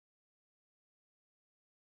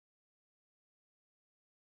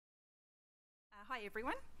Hi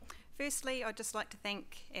everyone. Firstly, I'd just like to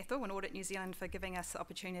thank Ethel and Audit New Zealand for giving us the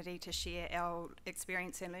opportunity to share our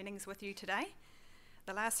experience and learnings with you today.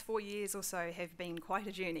 The last 4 years or so have been quite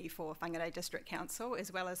a journey for Whangarei District Council,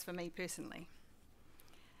 as well as for me personally.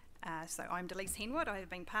 So I'm Delyse Henwood. I have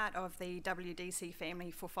been part of the WDC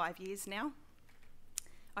family for 5 years now.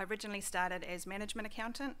 I originally started as management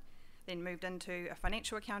accountant, then moved into a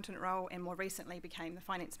financial accountant role, and more recently became the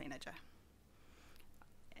finance manager.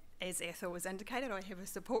 As Ethel was indicated, I have a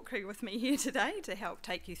support crew with me here today to help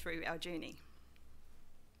take you through our journey.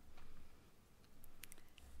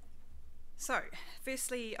 So,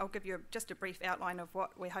 firstly, I'll give you just a brief outline of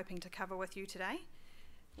what we're hoping to cover with you today.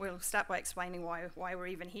 We'll start by explaining why we're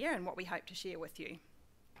even here and what we hope to share with you.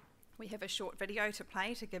 We have a short video to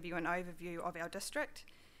play to give you an overview of our district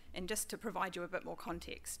and just to provide you a bit more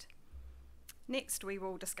context. Next, we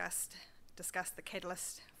will discuss the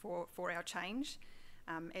catalyst for our change.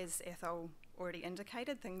 As Ethel already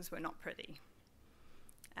indicated, things were not pretty.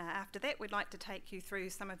 After that, we'd like to take you through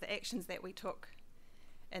some of the actions that we took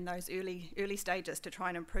in those early stages to try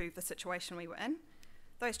and improve the situation we were in.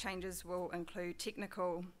 Those changes will include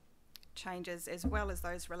technical changes as well as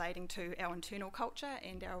those relating to our internal culture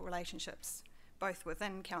and our relationships, both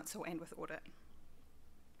within council and with audit.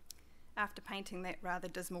 After painting that rather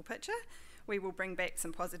dismal picture, we will bring back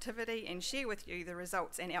some positivity and share with you the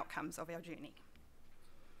results and outcomes of our journey.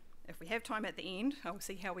 If we have time at the end, I'll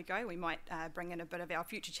see how we go. We might bring in a bit of our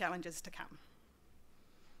future challenges to come.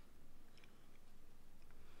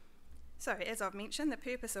 So, as I've mentioned, the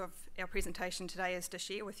purpose of our presentation today is to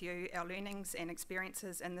share with you our learnings and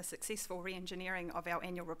experiences in the successful re-engineering of our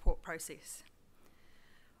annual report process.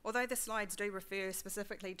 Although the slides do refer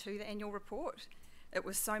specifically to the annual report, it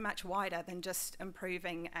was so much wider than just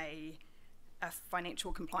improving a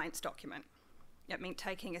financial compliance document. It meant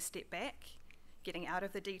taking a step back, getting out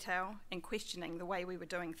of the detail and questioning the way we were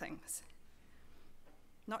doing things.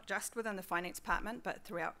 Not just within the finance department, but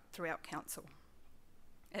throughout council.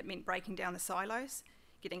 It meant breaking down the silos,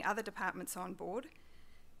 getting other departments on board,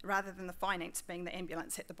 rather than the finance being the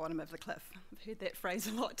ambulance at the bottom of the cliff. I've heard that phrase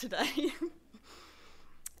a lot today.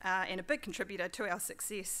 And a big contributor to our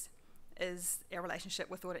success is our relationship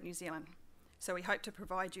with Audit New Zealand. So we hope to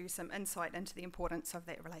provide you some insight into the importance of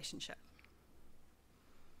that relationship.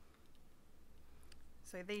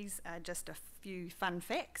 So these are just a few fun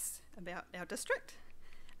facts about our district,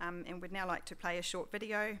 and we'd now like to play a short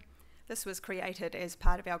video. This was created as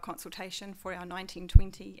part of our consultation for our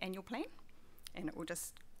 1920 annual plan, and it will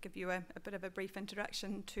just give you a bit of a brief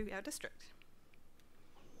introduction to our district.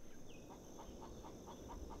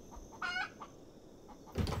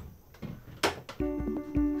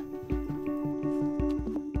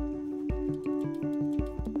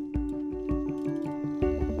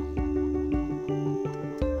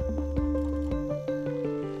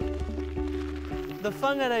 The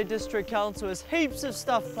Whangarei District Council has heaps of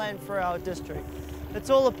stuff planned for our district.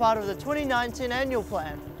 It's all a part of the 2019 annual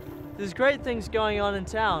plan. There's great things going on in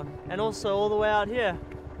town and also all the way out here.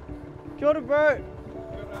 Kia ora, bro.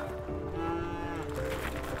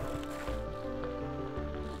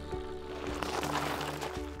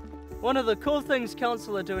 One of the cool things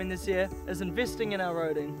council are doing this year is investing in our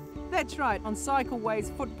roading. That's right, on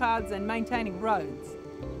cycleways, footpaths and maintaining roads.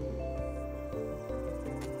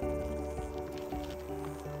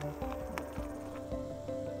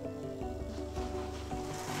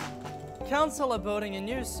 Council are building a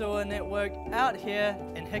new sewer network out here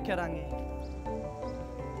in Hikarangi.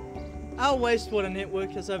 Our wastewater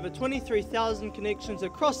network has over 23,000 connections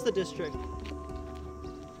across the district.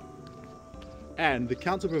 And the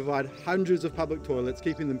council provide hundreds of public toilets,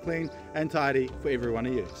 keeping them clean and tidy for everyone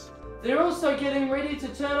to use. They're also getting ready to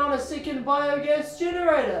turn on a second biogas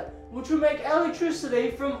generator, which will make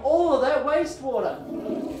electricity from all of that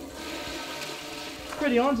wastewater.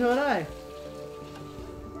 Pretty onto it, eh?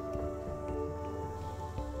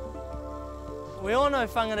 We all know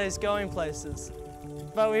Whangarei's going places,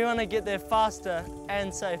 but we want to get there faster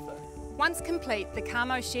and safer. Once complete, the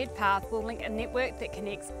Kamo shared path will link a network that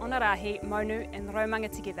connects Onarahi, Monu and Raumanga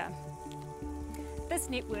together. This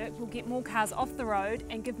network will get more cars off the road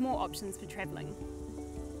and give more options for travelling.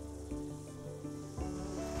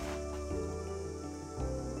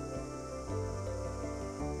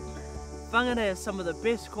 Whangarei has some of the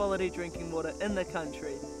best quality drinking water in the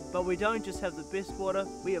country, but we don't just have the best water,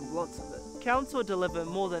 we have lots of it. Council deliver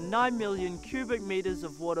more than 9 million cubic metres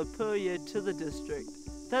of water per year to the district.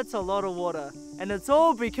 That's a lot of water, and it's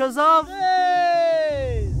all because of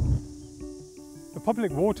trees! The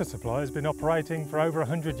public water supply has been operating for over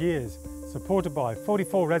 100 years, supported by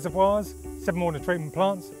 44 reservoirs, 7 water treatment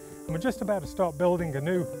plants and we're just about to start building a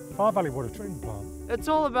new Far Valley water treatment plant. It's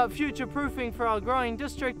all about future-proofing for our growing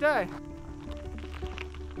district, eh?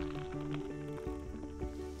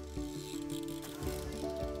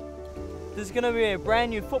 There's going to be a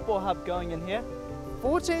brand new football hub going in here.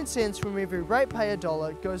 14 cents from every ratepayer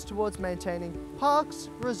dollar goes towards maintaining parks,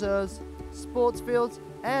 reserves, sports fields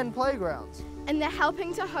and playgrounds. And they're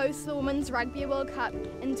helping to host the Women's Rugby World Cup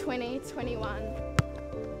in 2021.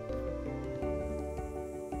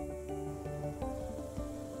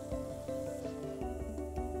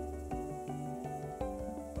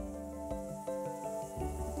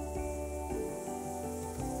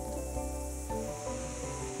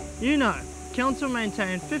 You know, Council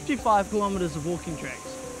maintain 55 kilometres of walking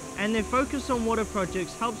tracks, and their focus on water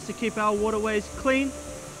projects helps to keep our waterways clean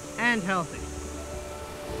and healthy.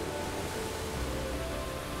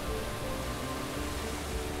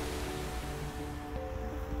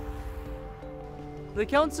 The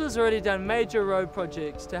Council has already done major road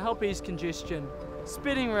projects to help ease congestion: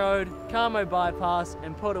 Spedding Road, Kamo Bypass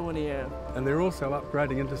and Potawini Ave. And they're also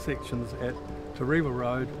upgrading intersections at Tarewa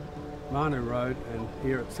Road, Manu Road and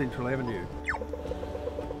here at Central Avenue.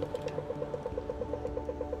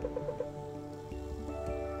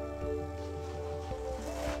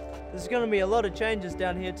 There's going to be a lot of changes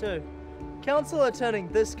down here too. Council are turning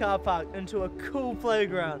this car park into a cool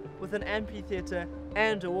playground with an amphitheatre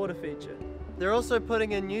and a water feature. They're also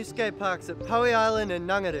putting in new skate parks at Poe Island and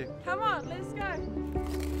Whangarei. Come on, let's go.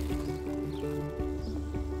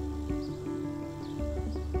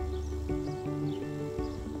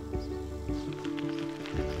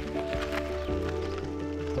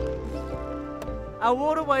 Our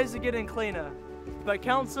waterways are getting cleaner, but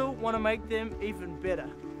Council want to make them even better.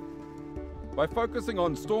 By focusing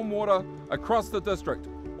on stormwater across the district,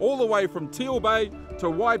 all the way from Teal Bay to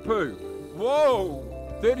Waipu. Whoa!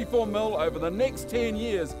 34 mil over the next 10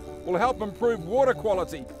 years will help improve water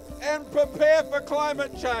quality and prepare for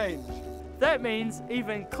climate change. That means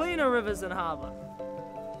even cleaner rivers and harbour.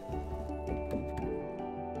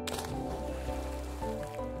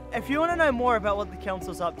 If you want to know more about what the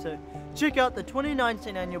Council's up to, check out the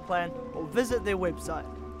 2019 annual plan or visit their website.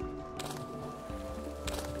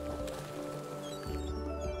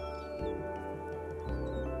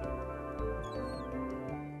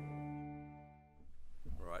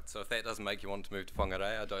 Right, so if that doesn't make you want to move to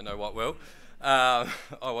Whangarei, I don't know what will. I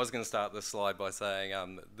was going to start this slide by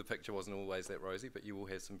saying the picture wasn't always that rosy, but you will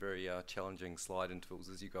have some very challenging slide intervals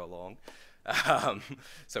as you go along.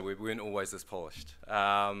 So we weren't always this polished.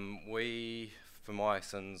 For my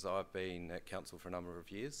sins, I've been at Council for a number of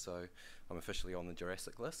years, so I'm officially on the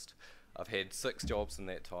Jurassic list. I've had 6 jobs in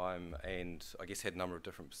that time and I guess had a number of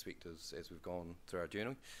different perspectives as we've gone through our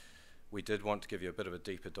journey. We did want to give you a bit of a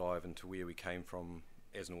deeper dive into where we came from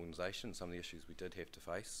as an organisation, some of the issues we did have to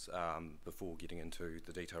face before getting into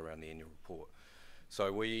the detail around the annual report.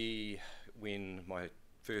 So when my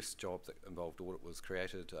first job that involved audit was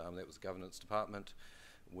created, that was the governance department.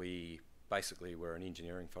 We basically were an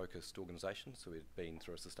engineering focused organisation, so we'd been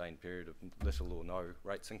through a sustained period of little or no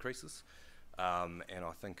rates increases, and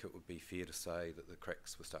I think it would be fair to say that the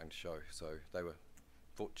cracks were starting to show. So they were,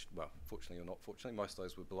 fortunately or not fortunately, most of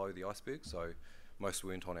those were below the iceberg, so most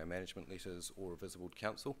weren't on our management letters or visible to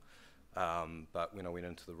Council, but when I went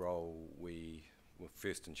into the role,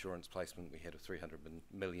 first insurance placement, we had a $300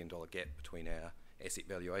 million gap between our asset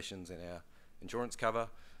valuations and our insurance cover.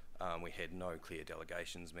 We had no clear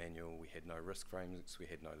delegations manual, we had no risk frameworks, we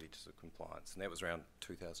had no legislative compliance, and that was around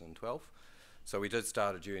 2012. So we did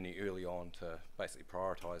start a journey early on to basically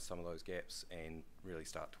prioritise some of those gaps and really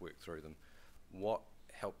start to work through them. What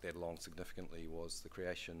helped that along significantly was the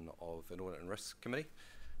creation of an Audit and Risk Committee,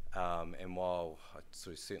 and while I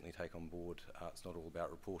certainly take on board it's not all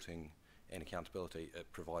about reporting and accountability,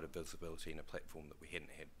 it provided visibility in a platform that we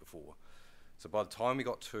hadn't had before. So by the time we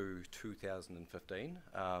got to 2015,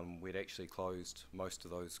 we'd actually closed most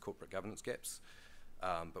of those corporate governance gaps,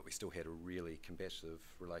 but we still had a really competitive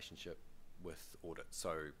relationship with audit.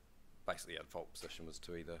 So basically our default position was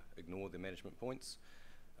to either ignore the management points,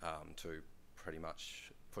 to pretty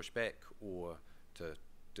much push back, or to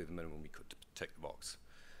do the minimum we could to tick the box.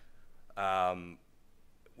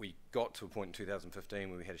 We got to a point in 2015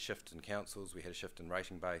 where we had a shift in councils, we had a shift in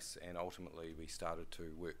rating base, and ultimately we started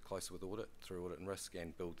to work closer with audit through audit and risk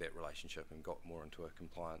and build that relationship and got more into a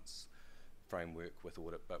compliance framework with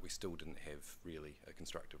audit, but we still didn't have really a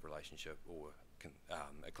constructive relationship or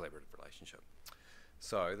a collaborative relationship.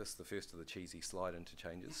 So this is the first of the cheesy slide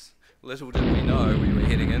interchanges. Little did we know we were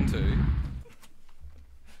heading into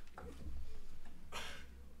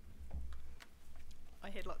I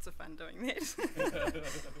had lots of fun doing that.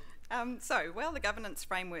 So, while the governance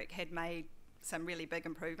framework had made some really big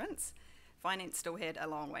improvements, finance still had a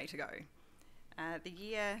long way to go. The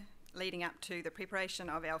year leading up to the preparation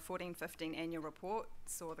of our 14-15 annual report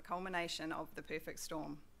saw the culmination of the perfect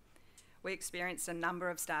storm. We experienced a number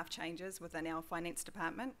of staff changes within our finance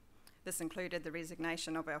department. This included the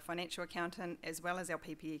resignation of our financial accountant as well as our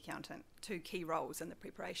PPE accountant, two key roles in the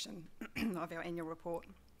preparation of our annual report.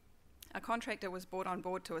 A contractor was brought on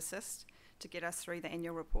board to assist to get us through the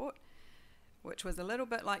annual report, which was a little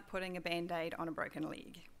bit like putting a band-aid on a broken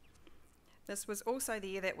leg. This was also the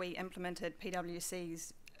year that we implemented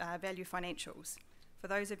PwC's value financials. For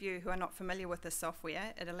those of you who are not familiar with this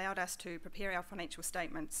software, it allowed us to prepare our financial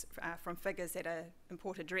statements from figures that are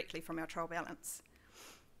imported directly from our trial balance.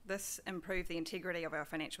 This improved the integrity of our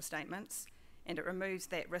financial statements, and it removes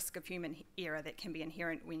that risk of human error that can be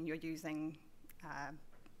inherent when you're using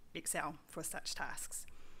Excel for such tasks.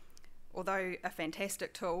 Although a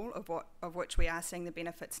fantastic tool of which we are seeing the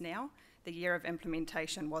benefits now, the year of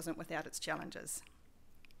implementation wasn't without its challenges.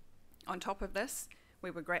 On top of this,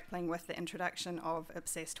 we were grappling with the introduction of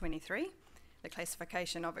IPSAS 23, the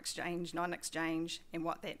classification of exchange, non-exchange, and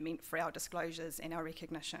what that meant for our disclosures and our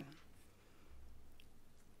recognition.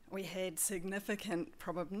 We had significant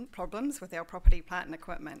problems with our property, plant and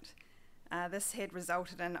equipment. This had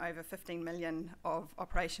resulted in over 15 million of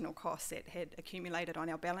operational costs that had accumulated on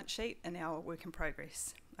our balance sheet and our work in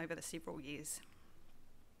progress over the several years.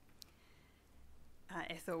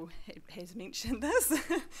 Ethel has mentioned this.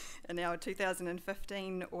 In our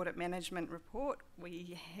 2015 audit management report,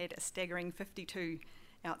 we had a staggering 52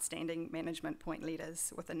 outstanding management point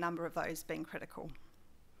letters, with a number of those being critical.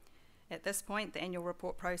 At this point, the annual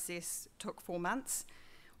report process took 4 months,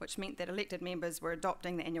 which meant that elected members were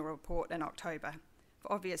adopting the annual report in October.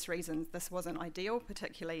 For obvious reasons, this wasn't ideal,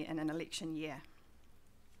 particularly in an election year.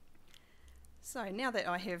 So now that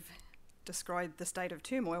I have described the state of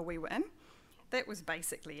turmoil we were in, that was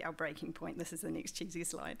basically our breaking point. This is the next cheesy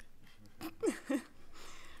slide.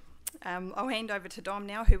 I'll hand over to Dom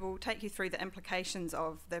now, who will take you through the implications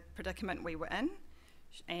of the predicament we were in,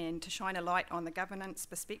 and to shine a light on the governance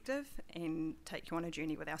perspective and take you on a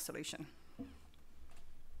journey with our solution.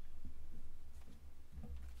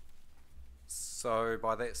 So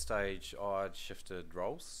by that stage, I'd shifted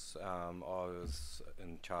roles. I was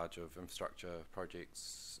in charge of infrastructure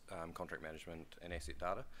projects, contract management and asset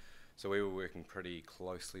data. So we were working pretty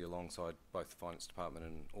closely alongside both the finance department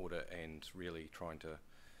and audit, and really trying to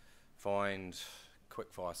find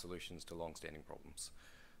quick fire solutions to long-standing problems.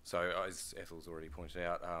 So as Ethel's already pointed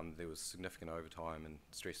out, there was significant overtime and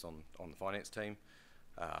stress on the finance team,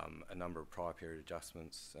 a number of prior period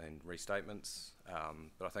adjustments and restatements,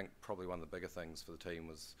 but I think probably one of the bigger things for the team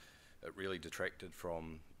was it really detracted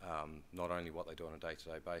from not only what they do on a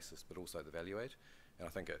day-to-day basis, but also the value add, and I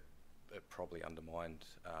think it probably undermined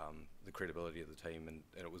the credibility of the team, and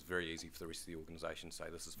it was very easy for the rest of the organisation to say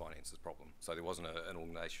this is finance's problem. So there wasn't an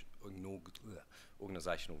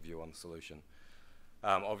organisational view on the solution.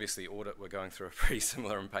 Obviously, audit were going through a pretty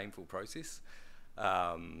similar and painful process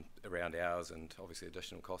around hours and obviously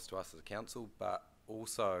additional cost to us as a council, but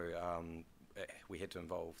also we had to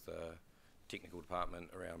involve the technical department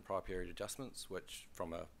around prior period adjustments, which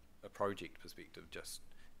from a project perspective just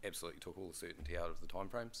absolutely took all the certainty out of the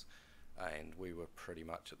timeframes. And we were pretty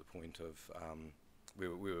much at the point of, we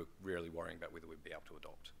were really worrying about whether we'd be able to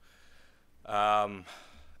adopt.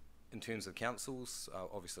 In terms of councils,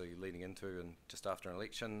 obviously leading into and just after an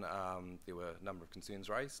election, there were a number of concerns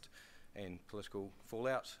raised and political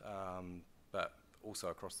fallout, but also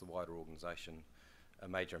across the wider organisation, a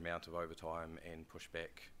major amount of overtime and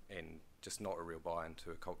pushback, and just not a real buy-in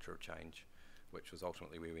to a culture of change, which was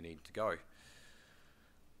ultimately where we needed to go.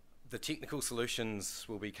 The technical solutions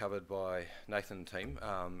will be covered by Nathan and team,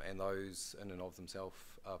 and those in and of themselves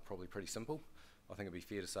are probably pretty simple. I think it'd be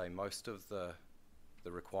fair to say most of the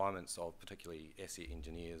requirements of particularly asset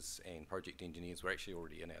engineers and project engineers were actually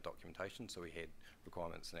already in our documentation, so we had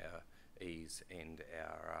requirements in our E's and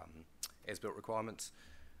our as-built requirements.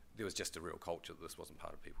 There was just a real culture that this wasn't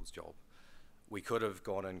part of people's job. We could have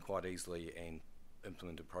gone in quite easily and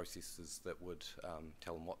implemented processes that would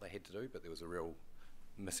tell them what they had to do, but there was a real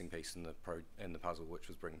missing piece in the puzzle, which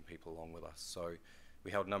was bringing people along with us. So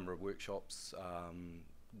we held a number of workshops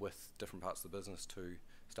with different parts of the business to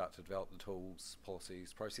start to develop the tools,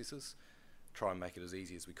 policies, processes, try and make it as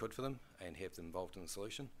easy as we could for them and have them involved in the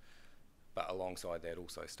solution. But alongside that,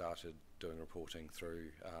 also started doing reporting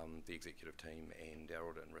through the executive team and our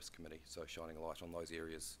audit and risk committee, so shining a light on those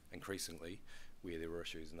areas increasingly where there were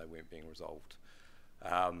issues and they weren't being resolved.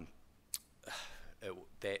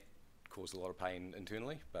 That caused a lot of pain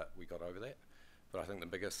internally, but we got over that. But I think the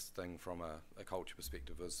biggest thing from a culture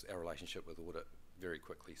perspective was our relationship with audit very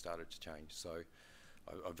quickly started to change. So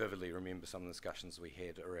I vividly remember some of the discussions we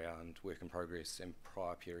had around work in progress and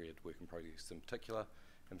prior period work in progress in particular,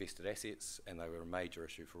 invested assets, and they were a major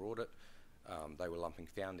issue for audit. They were lumping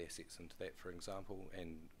found assets into that, for example,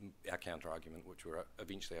 and our counter-argument, which we were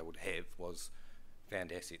eventually able to have, was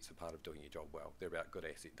found assets are part of doing your job well. They're about good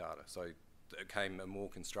asset data. So it became a more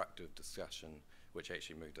constructive discussion, which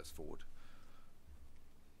actually moved us forward.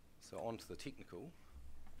 So on to the technical.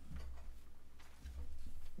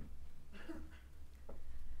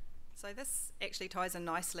 So this actually ties in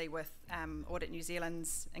nicely with Audit New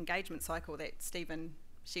Zealand's engagement cycle that Stephen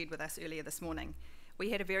shared with us earlier this morning.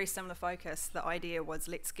 We had a very similar focus. The idea was,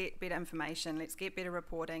 let's get better information, let's get better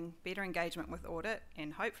reporting, better engagement with audit,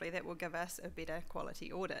 and hopefully that will give us a better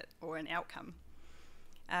quality audit or an outcome.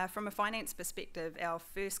 From a finance perspective, our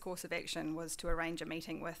first course of action was to arrange a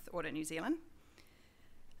meeting with Audit New Zealand.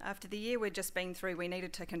 After the year we'd just been through, we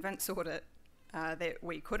needed to convince audit that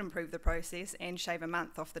we could improve the process and shave a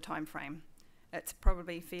month off the time frame. It's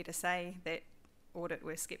probably fair to say that audit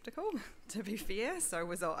were sceptical, to be fair, so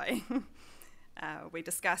was I. We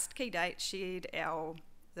discussed key dates, shared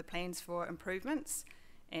the plans for improvements,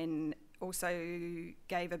 and also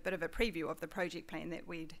gave a bit of a preview of the project plan that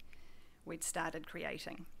we'd started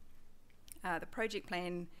creating. The project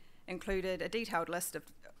plan included a detailed list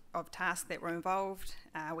of tasks that were involved.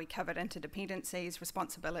 We covered interdependencies,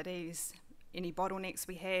 responsibilities, any bottlenecks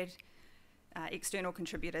we had, external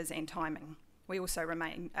contributors, and timing. We also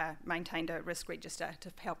maintained a risk register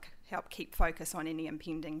to help keep focus on any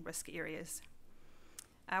impending risk areas.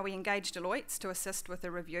 We engaged Delyse to assist with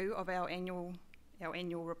a review of our annual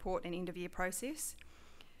report and end of year process.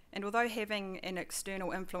 And although having an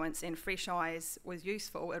external influence and fresh eyes was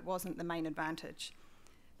useful, it wasn't the main advantage.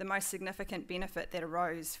 The most significant benefit that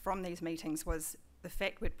arose from these meetings was the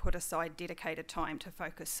fact we'd put aside dedicated time to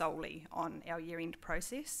focus solely on our year-end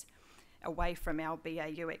process, away from our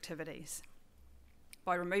BAU activities.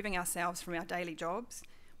 By removing ourselves from our daily jobs,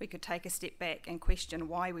 we could take a step back and question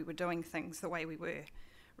why we were doing things the way we were,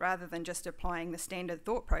 rather than just applying the standard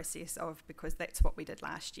thought process of because that's what we did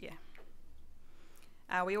last year.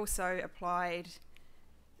 We also applied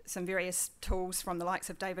some various tools from the likes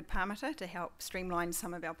of David Parmiter to help streamline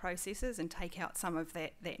some of our processes and take out some of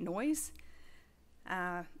that noise.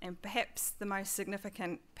 And perhaps the most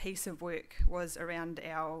significant piece of work was around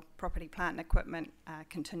our property, plant and equipment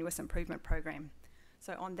continuous improvement program.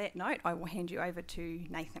 So on that note, I will hand you over to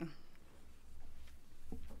Nathan.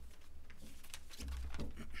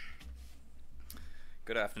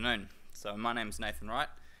 Good afternoon. So my name's Nathan Wright,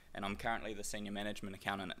 and I'm currently the Senior Management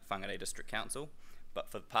Accountant at Whangarei District Council. But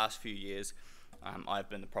for the past few years, I've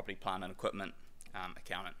been the property, plant and equipment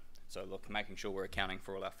accountant. So making sure we're accounting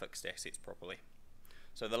for all our fixed assets properly.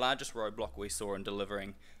 So the largest roadblock we saw in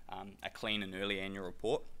delivering a clean and early annual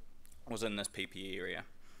report was in this PPE area.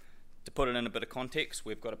 To put it in a bit of context,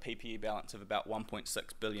 we've got a PPE balance of about $1.6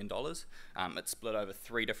 billion. It's split over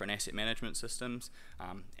 3 different asset management systems,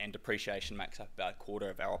 and depreciation makes up about a quarter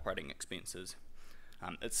of our operating expenses.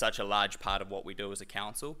 It's such a large part of what we do as a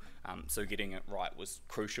council, so getting it right was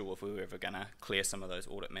crucial if we were ever going to clear some of those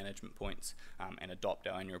audit management points and adopt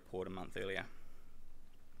our annual report a month earlier.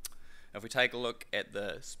 If we take a look at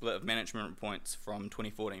the split of management points from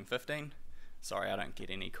 2014-15, sorry I don't get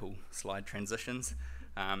any cool slide transitions,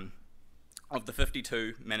 of the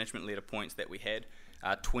 52 management letter points that we had,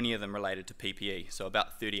 20 of them related to PPE, so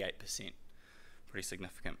about 38%, pretty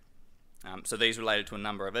significant. So these related to a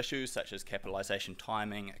number of issues such as capitalisation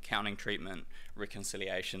timing, accounting treatment,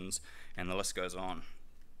 reconciliations, and the list goes on.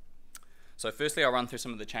 So firstly I'll run through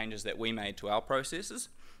some of the changes that we made to our processes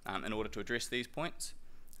in order to address these points,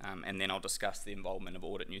 and then I'll discuss the involvement of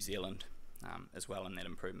Audit New Zealand as well in that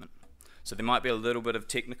improvement. So there might be a little bit of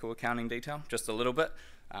technical accounting detail, just a little bit,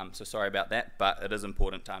 so sorry about that, but it is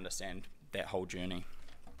important to understand that whole journey.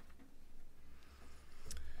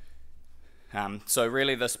 So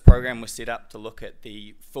really this program was set up to look at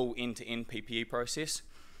the full end-to-end PPE process.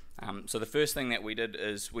 So the first thing that we did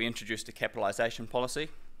is we introduced a capitalisation policy.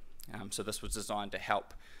 So this was designed to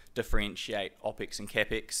help differentiate OPEX and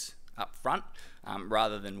CAPEX up front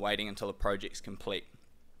rather than waiting until a project's complete.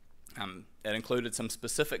 It included some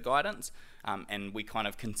specific guidance, and we kind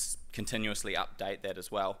of continuously update that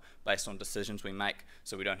as well based on decisions we make,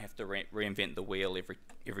 so we don't have to reinvent the wheel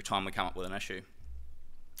every time we come up with an issue.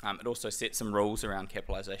 It also set some rules around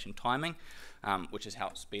capitalisation timing, which has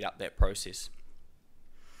helped speed up that process.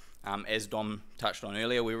 As Dom touched on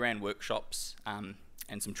earlier, we ran workshops and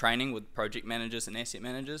some training with project managers and asset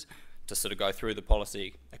managers to sort of go through the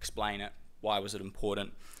policy, explain it, why was it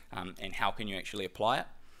important, and how can you actually apply it.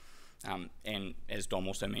 And as Dom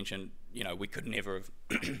also mentioned, we could never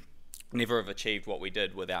have never have achieved what we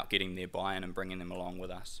did without getting their buy-in and bringing them along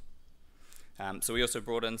with us. So we also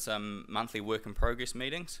brought in some monthly work in progress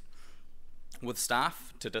meetings with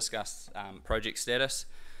staff to discuss project status.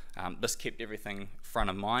 This kept everything front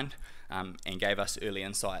of mind and gave us early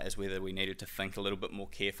insight as whether we needed to think a little bit more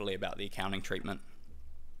carefully about the accounting treatment.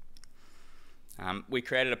 We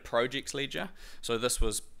created a projects ledger, so this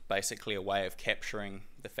was basically a way of capturing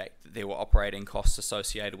the fact that there were operating costs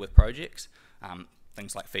associated with projects,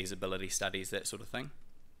 things like feasibility studies, that sort of thing.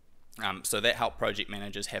 So that helped project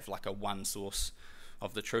managers have like a one source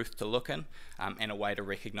of the truth to look in, and a way to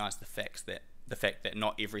recognise the fact that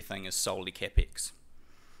not everything is solely CapEx.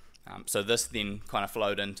 So this then kind of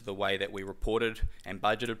flowed into the way that we reported and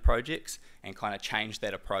budgeted projects, and kind of changed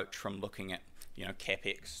that approach from looking at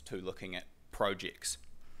CapEx to looking at projects.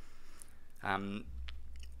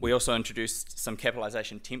 We also introduced some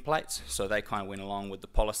capitalisation templates, so they kind of went along with the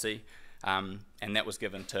policy, and that was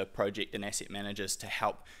given to project and asset managers to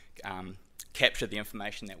help capture the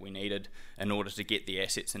information that we needed in order to get the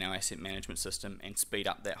assets in our asset management system and speed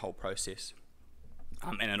up that whole process.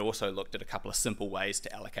 And it also looked at a couple of simple ways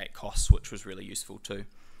to allocate costs, which was really useful too.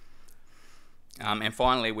 And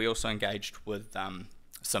finally, we also engaged with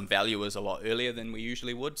some valuers a lot earlier than we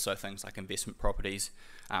usually would, so things like investment properties,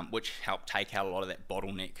 which helped take out a lot of that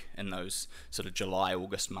bottleneck in those sort of July,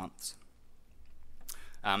 August months.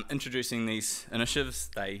 Introducing these initiatives,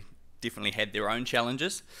 they definitely had their own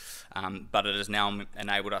challenges, but it has now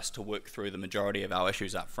enabled us to work through the majority of our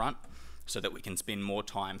issues up front, so that we can spend more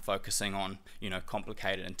time focusing on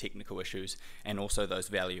complicated and technical issues, and also those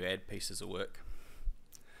value add pieces of work.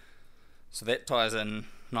 So that ties in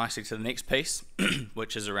nicely to the next piece,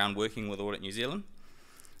 which is around working with Audit New Zealand.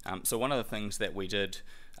 So one of the things that we did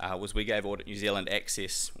was we gave Audit New Zealand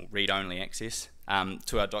access, or read-only access,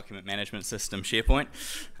 to our document management system, SharePoint,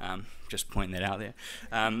 just pointing that out there,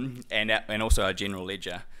 and also our general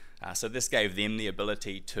ledger. So this gave them the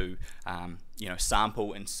ability to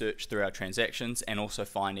sample and search through our transactions, and also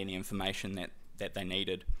find any information that they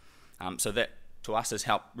needed. So that to us has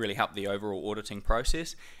really helped the overall auditing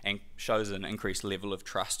process, and shows an increased level of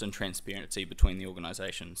trust and transparency between the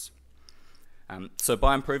organisations. So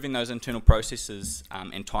by improving those internal processes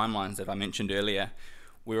and timelines that I mentioned earlier,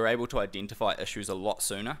 we were able to identify issues a lot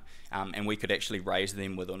sooner, and we could actually raise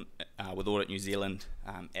them with Audit New Zealand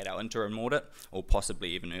at our interim audit, or possibly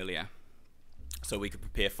even earlier. So we could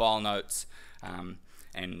prepare file notes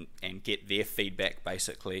and get their feedback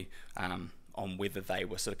basically on whether they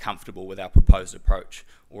were sort of comfortable with our proposed approach,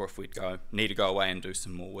 or if we'd need to go away and do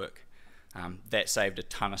some more work. That saved a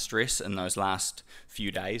ton of stress in those last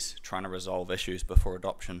few days trying to resolve issues before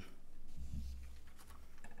adoption.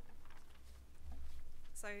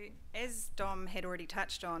 So as Dom had already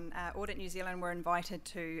touched on, Audit New Zealand were invited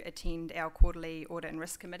to attend our quarterly Audit and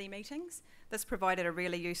Risk Committee meetings. This provided a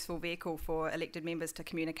really useful vehicle for elected members to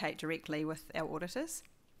communicate directly with our auditors.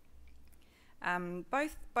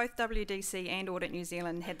 Both WDC and Audit New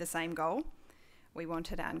Zealand had the same goal. We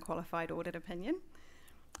wanted an unqualified audit opinion.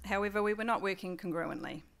 However, we were not working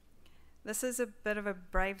congruently. This is a bit of a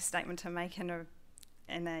brave statement to make in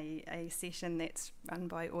a session that's run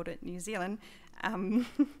by Audit New Zealand.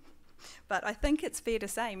 But I think it's fair to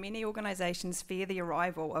say many organisations fear the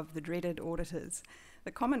arrival of the dreaded auditors.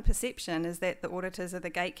 The common perception is that the auditors are the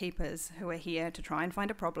gatekeepers who are here to try and find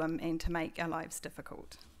a problem and to make our lives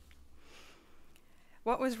difficult.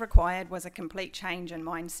 What was required was a complete change in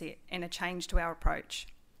mindset and a change to our approach.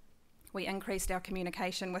 We increased our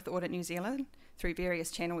communication with Audit New Zealand through various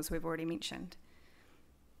channels we've already mentioned.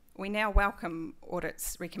 We now welcome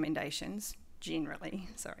audit's recommendations, generally,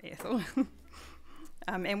 sorry Ethel,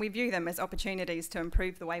 and we view them as opportunities to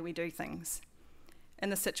improve the way we do things. In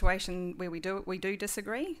the situation where we do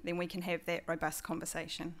disagree, then we can have that robust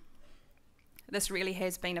conversation. This really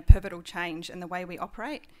has been a pivotal change in the way we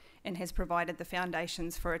operate, and has provided the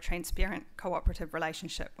foundations for a transparent, cooperative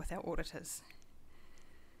relationship with our auditors.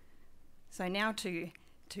 So now to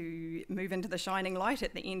move into the shining light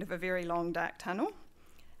at the end of a very long, dark tunnel.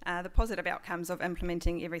 The positive outcomes of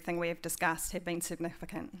implementing everything we have discussed have been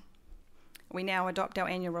significant. We now adopt our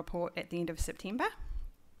annual report at the end of September.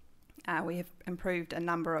 We have improved a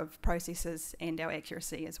number of processes and our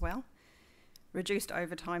accuracy as well. Reduced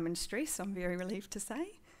overtime and stress, I'm very relieved to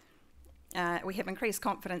say. We have increased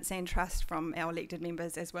confidence and trust from our elected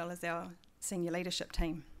members as well as our senior leadership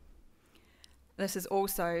team. This has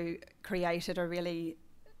also created an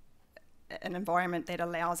environment that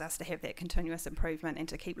allows us to have that continuous improvement and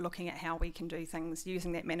to keep looking at how we can do things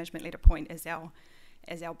using that management leader point as our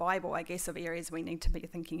as our Bible, I guess, of areas we need to be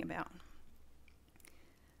thinking about.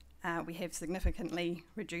 We have significantly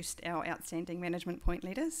reduced our outstanding management point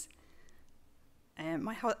letters.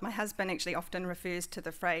 My husband actually often refers to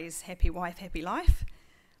the phrase happy wife, happy life.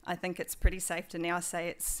 I think it's pretty safe to now say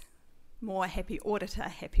it's more happy auditor,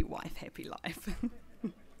 happy wife, happy life.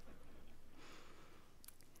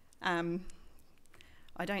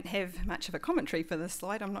 I don't have much of a commentary for this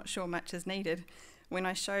slide. I'm not sure much is needed. When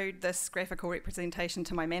I showed this graphical representation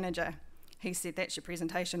to my manager, he said, "That's your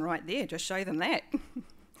presentation right there, just show them that."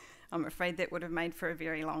 I'm afraid that would have made for a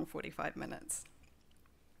very long 45 minutes.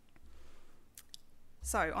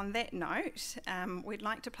 So on that note, we'd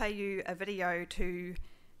like to play you a video to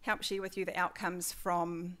help share with you the outcomes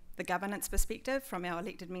from the governance perspective from our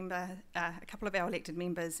elected member, a couple of our elected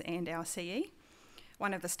members and our CE.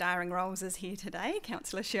 One of the starring roles is here today,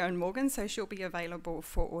 Councillor Sharon Morgan, so she'll be available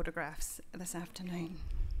for autographs this afternoon.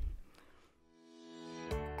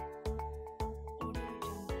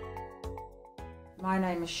 My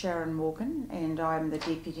name is Sharon Morgan and I'm the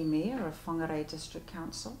Deputy Mayor of Whangarei District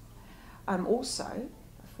Council. I'm also,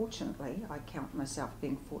 fortunately, I count myself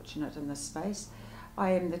being fortunate in this space,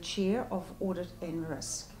 I am the Chair of Audit and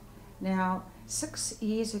Risk. Now, 6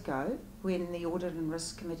 years ago, when the Audit and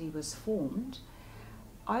Risk Committee was formed,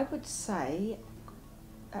 I would say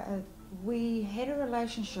we had a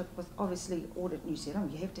relationship with, obviously, Audit New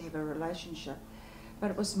Zealand. You have to have a relationship,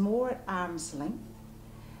 but it was more at arm's length.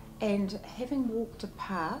 And having walked a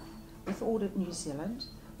path with Audit New Zealand,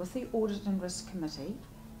 with the Audit and Risk Committee,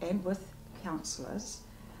 and with councillors,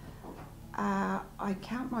 I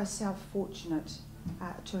count myself fortunate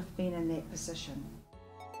to have been in that position.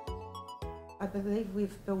 I believe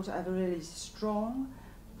we've built a really strong,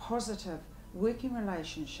 positive working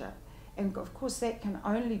relationship, and of course that can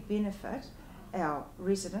only benefit our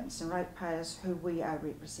residents and ratepayers who we are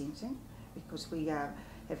representing, because we have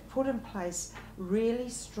put in place really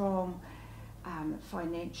strong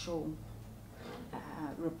financial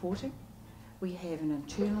reporting. We have an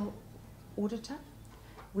internal auditor,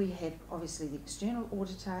 we have obviously the external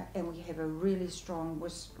auditor, and we have a really strong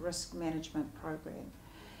risk management program.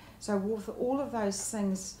 So with all of those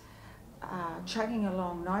things chugging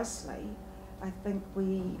along nicely, I think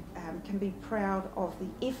we can be proud of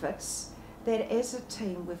the efforts that as a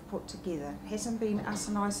team we've put together. It hasn't been us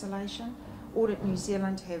in isolation. Audit New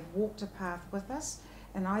Zealand have walked a path with us,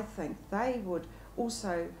 and I think they would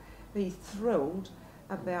also be thrilled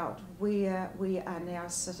about where we are now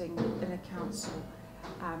sitting in a council,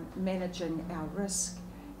 managing our risk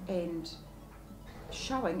and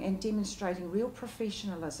showing and demonstrating real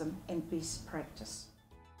professionalism and best practice.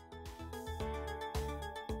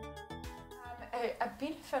 A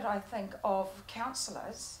benefit, I think, of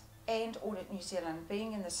councillors and Audit New Zealand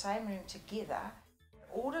being in the same room together,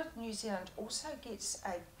 Audit New Zealand also gets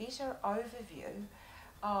a better overview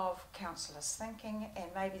of councillors' thinking, and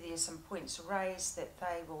maybe there's some points raised that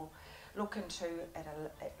they will look into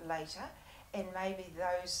at later, and maybe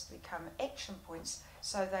those become action points,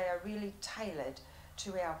 so they are really tailored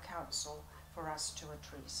to our council for us to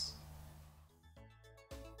address.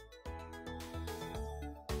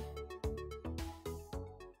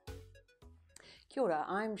 Kia ora,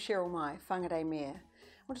 I'm Cheryl Mai, Whangarei Mayor.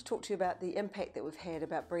 I want to talk to you about the impact that we've had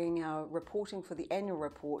about bringing our reporting for the annual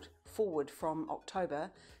report forward from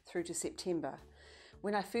October through to September.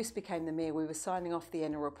 When I first became the Mayor, we were signing off the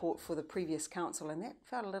annual report for the previous council, and that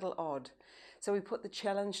felt a little odd. So we put the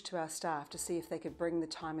challenge to our staff to see if they could bring the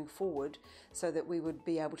timing forward so that we would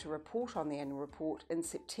be able to report on the annual report in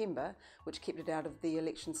September, which kept it out of the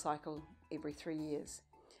election cycle every 3 years.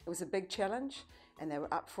 It was a big challenge, and they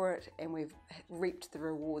were up for it, and we've reaped the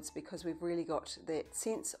rewards because we've really got that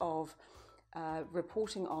sense of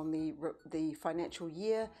reporting on the financial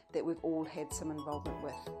year that we've all had some involvement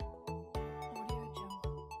with.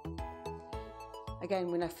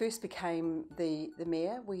 Again, when I first became the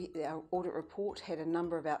Mayor, our audit report had a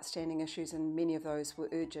number of outstanding issues, and many of those were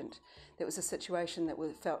urgent. That was a situation that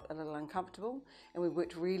felt a little uncomfortable, and we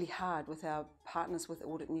worked really hard with our partners with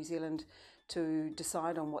Audit New Zealand to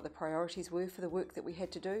decide on what the priorities were for the work that we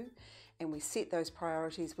had to do, and we set those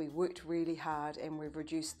priorities. We worked really hard, and we've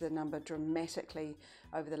reduced the number dramatically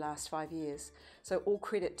over the last 5 years. So all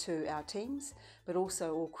credit to our teams, but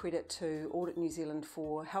also all credit to Audit New Zealand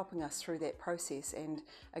for helping us through that process and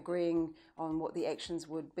agreeing on what the actions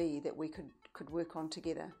would be that we could work on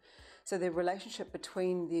together. So the relationship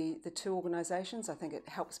between the two organisations, I think it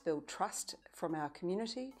helps build trust from our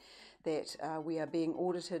community that we are being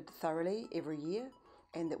audited thoroughly every year,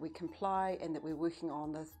 and that we comply, and that we're working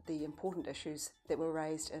on the important issues that were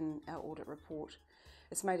raised in our audit report.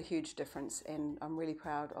 it's made a huge difference, and I'm really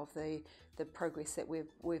proud of the progress that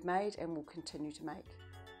we've made and will continue to make.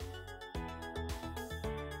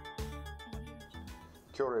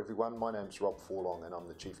 Kia ora everyone, my name's Rob Forlong and I'm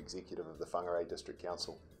the Chief Executive of the Whangarei District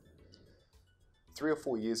Council. 3 or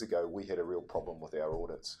 4 years ago we had a real problem with our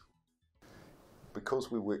audits.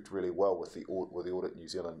 Because we worked really well with the Audit New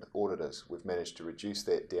Zealand auditors, we've managed to reduce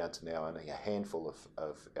that down to now only a handful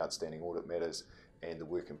of outstanding audit matters, and the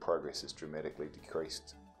work in progress has dramatically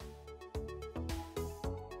decreased.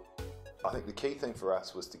 I think the key thing for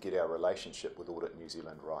us was to get our relationship with Audit New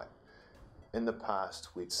Zealand right. In the past,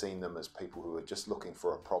 we'd seen them as people who were just looking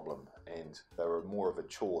for a problem, and they were more of a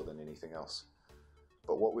chore than anything else.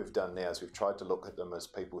 But what we've done now is we've tried to look at them as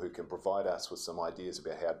people who can provide us with some ideas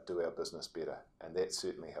about how to do our business better, and that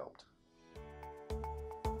certainly helped.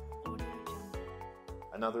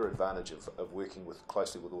 Another advantage of working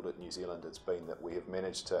closely with Audit New Zealand has been that we have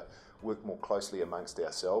managed to work more closely amongst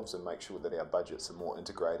ourselves and make sure that our budgets are more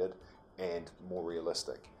integrated and more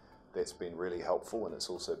realistic. That's been really helpful, and it's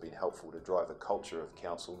also been helpful to drive a culture of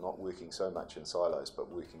council not working so much in silos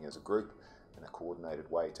but working as a group in a coordinated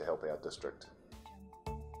way to help our district.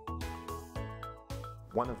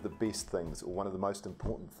 One of the best things, or one of the most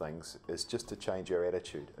important things, is just to change our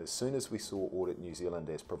attitude. As soon as we saw Audit New Zealand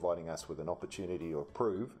as providing us with an opportunity to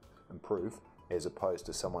improve, as opposed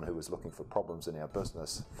to someone who was looking for problems in our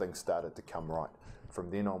business, things started to come right. From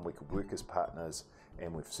then on we could work as partners,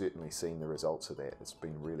 and we've certainly seen the results of that. It's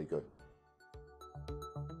been really good.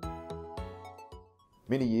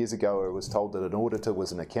 Many years ago I was told that an auditor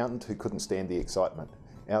was an accountant who couldn't stand the excitement.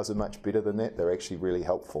 Ours are much better than that. They're actually really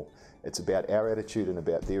helpful. It's about our attitude and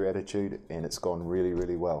about their attitude, and it's gone really,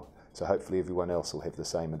 really well. So hopefully everyone else will have the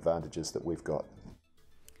same advantages that we've got.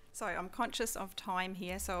 So I'm conscious of time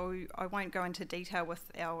here, so I won't go into detail with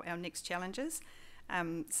our next challenges.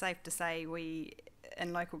 Safe to say,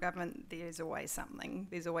 in local government, there's always something.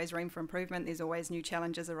 There's always room for improvement. There's always new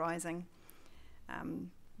challenges arising.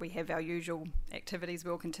 We have our usual activities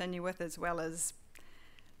we'll continue with, as well as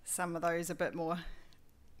some of those a bit more,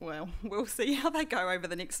 well, we'll see how they go over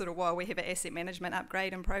the next little while. We have an asset management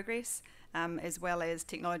upgrade in progress, as well as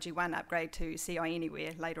Technology One upgrade to CI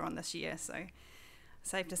Anywhere later on this year. So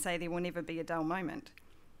safe to say there will never be a dull moment.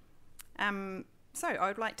 So I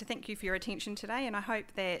would like to thank you for your attention today, and I hope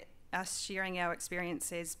that us sharing our experience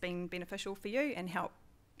has been beneficial for you and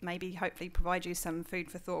hopefully provide you some food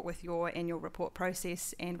for thought with your annual report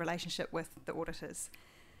process and relationship with the auditors.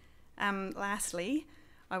 Lastly,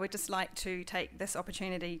 I would just like to take this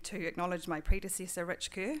opportunity to acknowledge my predecessor,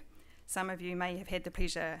 Rich Kerr. Some of you may have had the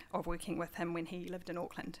pleasure of working with him when he lived in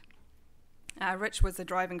Auckland. Rich was the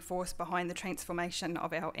driving force behind the transformation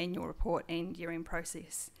of our annual report and year-end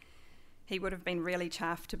process. He would have been really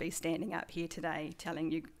chuffed to be standing up here today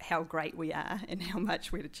telling you how great we are and how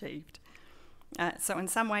much we'd achieved. So in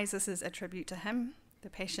some ways this is a tribute to him, the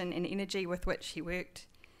passion and energy with which he worked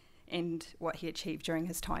and what he achieved during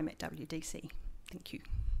his time at WDC. Thank you.